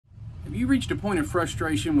Have you reached a point of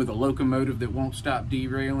frustration with a locomotive that won't stop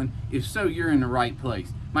derailing? If so, you're in the right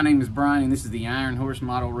place. My name is Brian and this is the Iron Horse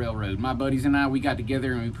Model Railroad. My buddies and I, we got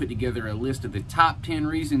together and we put together a list of the top 10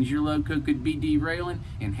 reasons your loco could be derailing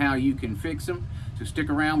and how you can fix them. So stick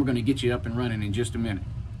around, we're going to get you up and running in just a minute.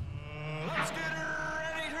 Let's get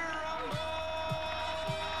ready to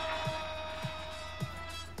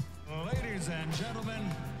rumble! Ladies and gentlemen,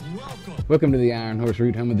 welcome. Welcome to the Iron Horse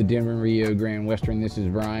Route, home of the Denver and Rio Grand Western. This is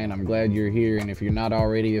Brian. I'm glad you're here, and if you're not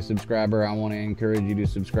already a subscriber, I want to encourage you to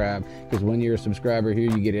subscribe, because when you're a subscriber here,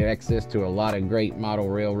 you get access to a lot of great model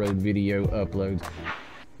railroad video uploads.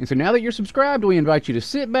 And so now that you're subscribed, we invite you to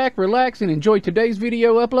sit back, relax, and enjoy today's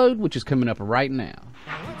video upload, which is coming up right now.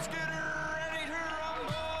 Let's get ready to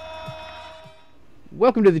rumble!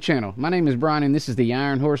 Welcome to the channel. My name is Brian and this is the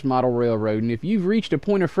Iron Horse Model Railroad. And if you've reached a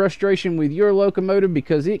point of frustration with your locomotive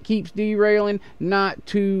because it keeps derailing, not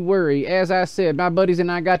to worry. As I said, my buddies and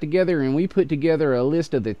I got together and we put together a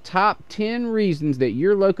list of the top 10 reasons that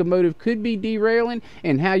your locomotive could be derailing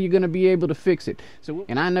and how you're going to be able to fix it.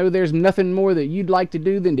 And I know there's nothing more that you'd like to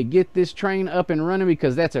do than to get this train up and running,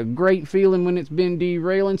 because that's a great feeling when it's been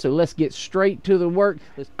derailing. So let's get straight to the work.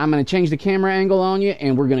 I'm going to change the camera angle on you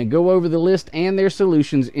and we're going to go over the list and their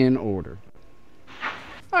solutions in order.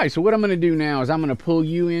 Alright, so what I'm going to do now is I'm going to pull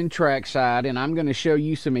you in trackside and I'm going to show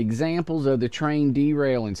you some examples of the train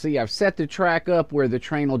derailing. See, I've set the track up where the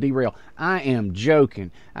train will derail. I am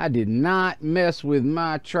joking. I did not mess with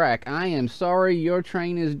my track. I am sorry your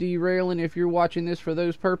train is derailing if you're watching this for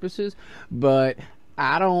those purposes, but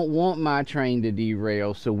I don't want my train to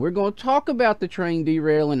derail, so we're going to talk about the train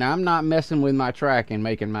derailing. I'm not messing with my track and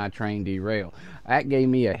making my train derail. That gave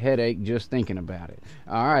me a headache just thinking about it.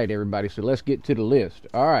 All right, everybody, so let's get to the list.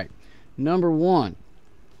 All right, number one,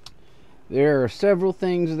 there are several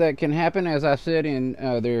things that can happen. As I said,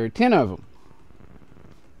 there are 10 of them.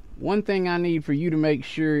 One thing I need for you to make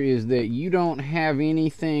sure is that you don't have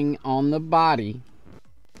anything on the body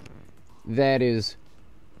that is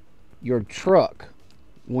your truck.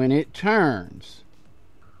 When it turns,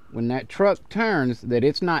 when that truck turns, that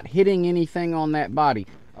it's not hitting anything on that body.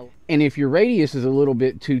 And if your radius is a little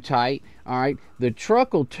bit too tight, all right, the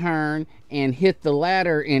truck will turn and hit the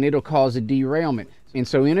ladder and it'll cause a derailment. And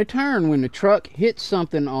so in a turn, when the truck hits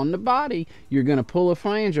something on the body, you're going to pull a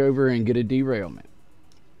flange over and get a derailment.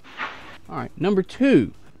 All right, number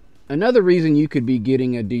two. Another reason you could be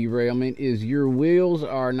getting a derailment is your wheels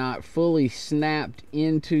are not fully snapped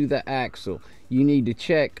into the axle. You need to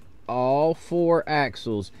check all 4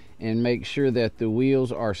 axles and make sure that the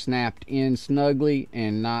wheels are snapped in snugly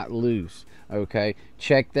and not loose. Okay,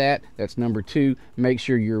 check that. That's number 2. Make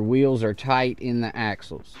sure your wheels are tight in the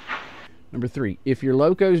axles. Number 3, if your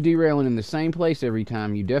loco's derailing in the same place every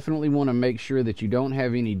time, you definitely want to make sure that you don't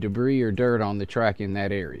have any debris or dirt on the track in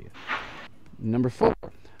that area. Number 4,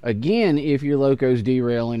 again, if your loco's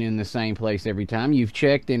derailing in the same place every time, you've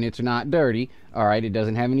checked and it's not dirty, all right, it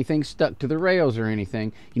doesn't have anything stuck to the rails or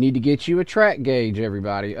anything, you need to get you a track gauge,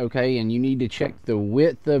 everybody, okay, and you need to check the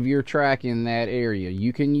width of your track in that area.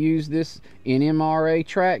 You can use this NMRA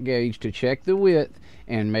track gauge to check the width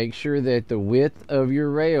and make sure that the width of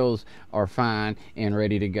your rails are fine and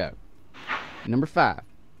ready to go. Number 5.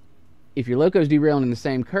 If your loco's derailing in the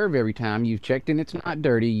same curve every time, you've checked and it's not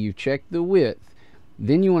dirty, you've checked the width,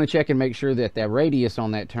 then you want to check and make sure that the radius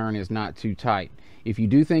on that turn is not too tight. If you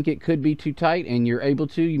do think it could be too tight and you're able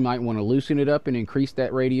to, you might want to loosen it up and increase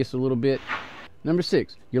that radius a little bit. Number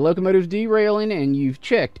 6, your locomotive's derailing and you've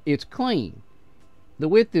checked it's clean. The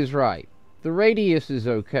width is right. The radius is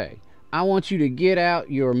okay. I want you to get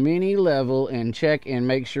out your mini level and check and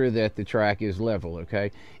make sure that the track is level,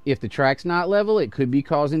 okay? If the track's not level, it could be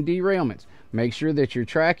causing derailments. Make sure that your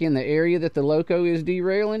track in the area that the loco is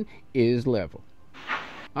derailing is level.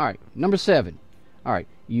 All right, number 7. All right,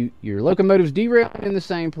 your locomotive's derailing in the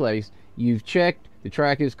same place. You've checked, the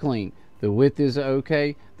track is clean. The width is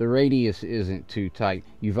okay, the radius isn't too tight.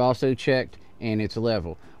 You've also checked and it's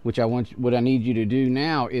level. What I need you to do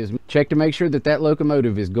now is check to make sure that that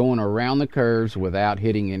locomotive is going around the curves without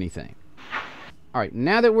hitting anything. All right,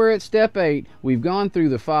 now that we're at step 8, we've gone through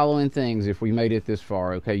the following things if we made it this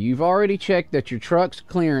far, okay? You've already checked that your truck's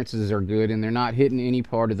clearances are good and they're not hitting any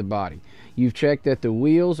part of the body. You've checked that the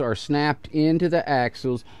wheels are snapped into the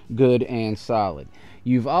axles good and solid.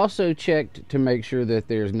 You've also checked to make sure that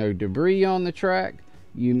there's no debris on the track.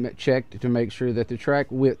 You checked to make sure that the track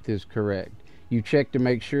width is correct. You check to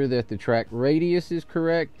make sure that the track radius is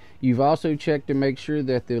correct. You've also checked to make sure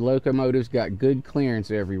that the locomotive's got good clearance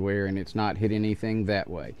everywhere and it's not hit anything that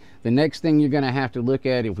way. The next thing you're going to have to look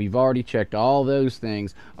at, if we've already checked all those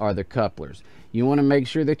things, are the couplers. You want to make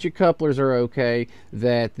sure that your couplers are okay,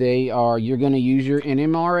 that you're going to use your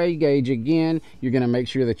NMRA gauge again. You're going to make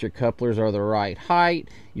sure that your couplers are the right height.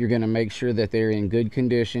 You're going to make sure that they're in good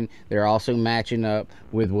condition. They're also matching up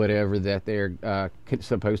with whatever that they're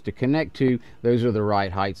supposed to connect to. Those are the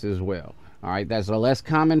right heights as well. All right, that's a less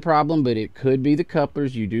common problem, but it could be the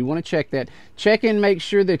couplers. You do want to check that. Check and make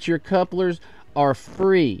sure that your couplers are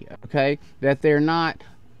free, okay? That they're not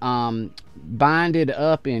binded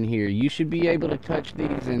up in here. You should be able to touch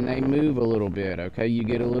these and they move a little bit, okay? You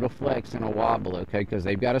get a little flex and a wobble, okay? Because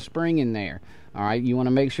they've got a spring in there. All right, you want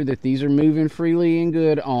to make sure that these are moving freely and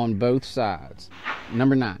good on both sides.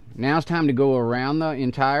 Number 9, now it's time to go around the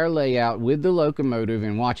entire layout with the locomotive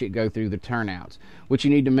and watch it go through the turnouts. What you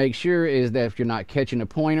need to make sure is that if you're not catching a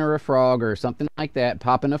point or a frog or something like that,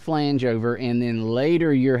 popping a flange over, and then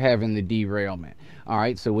later you're having the derailment. All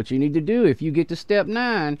right, so what you need to do if you get to step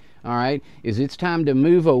 9, all right, is it's time to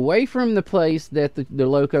move away from the place that the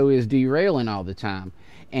loco is derailing all the time.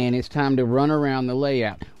 And it's time to run around the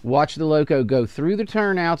layout. Watch the loco go through the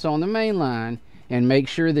turnouts on the main line and make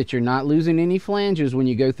sure that you're not losing any flanges when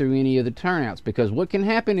you go through any of the turnouts, because what can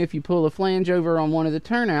happen if you pull a flange over on one of the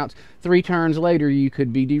turnouts, 3 turns later you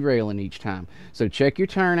could be derailing each time. So check your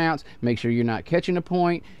turnouts, make sure you're not catching a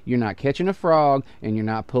point, you're not catching a frog, and you're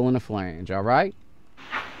not pulling a flange. All right?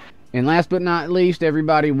 And last but not least,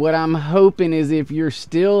 everybody, what I'm hoping is if you're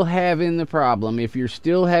still having the problem,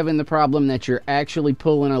 that you're actually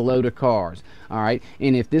pulling a load of cars, all right?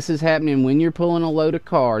 And if this is happening when you're pulling a load of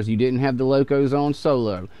cars, you didn't have the locos on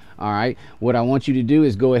solo, all right? What I want you to do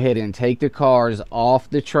is go ahead and take the cars off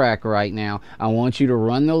the track right now. I want you to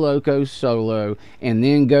run the locos solo and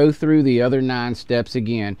then go through the other 9 steps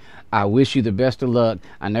again. I wish you the best of luck.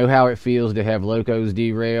 I know how it feels to have locos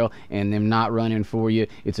derail and them not running for you.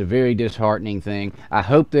 It's a very disheartening thing. I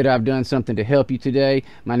hope that I've done something to help you today.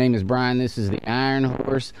 My name is Brian. This is the Iron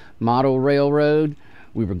Horse Model Railroad.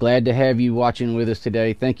 We were glad to have you watching with us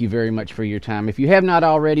today. Thank you very much for your time. If you have not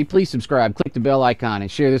already, please subscribe, click the bell icon, and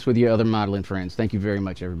share this with your other modeling friends. Thank you very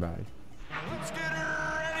much, everybody.